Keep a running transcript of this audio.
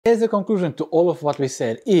As a conclusion to all of what we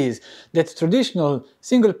said is that traditional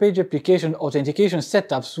single-page application authentication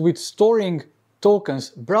setups with storing tokens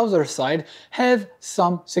browser-side have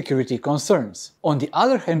some security concerns. On the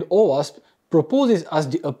other hand, OWASP proposes us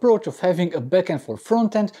the approach of having a backend for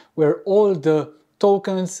frontend where all the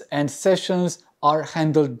tokens and sessions are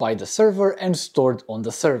handled by the server and stored on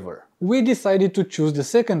the server. We decided to choose the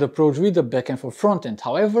second approach with the backend for frontend.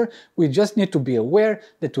 However, we just need to be aware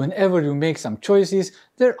that whenever you make some choices,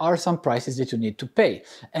 there are some prices that you need to pay.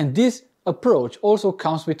 And this approach also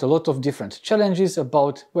comes with a lot of different challenges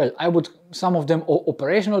about, well, some of them are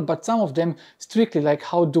operational, but some of them strictly like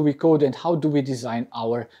how do we code and how do we design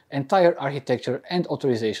our entire architecture and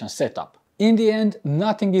authorization setup. In the end,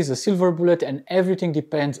 nothing is a silver bullet and everything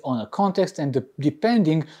depends on a context and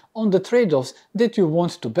depending on the trade-offs that you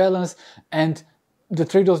want to balance and the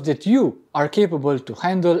trade-offs that you are capable to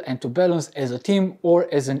handle and to balance as a team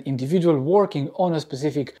or as an individual working on a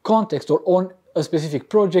specific context or on a specific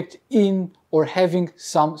project in or having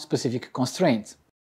some specific constraints.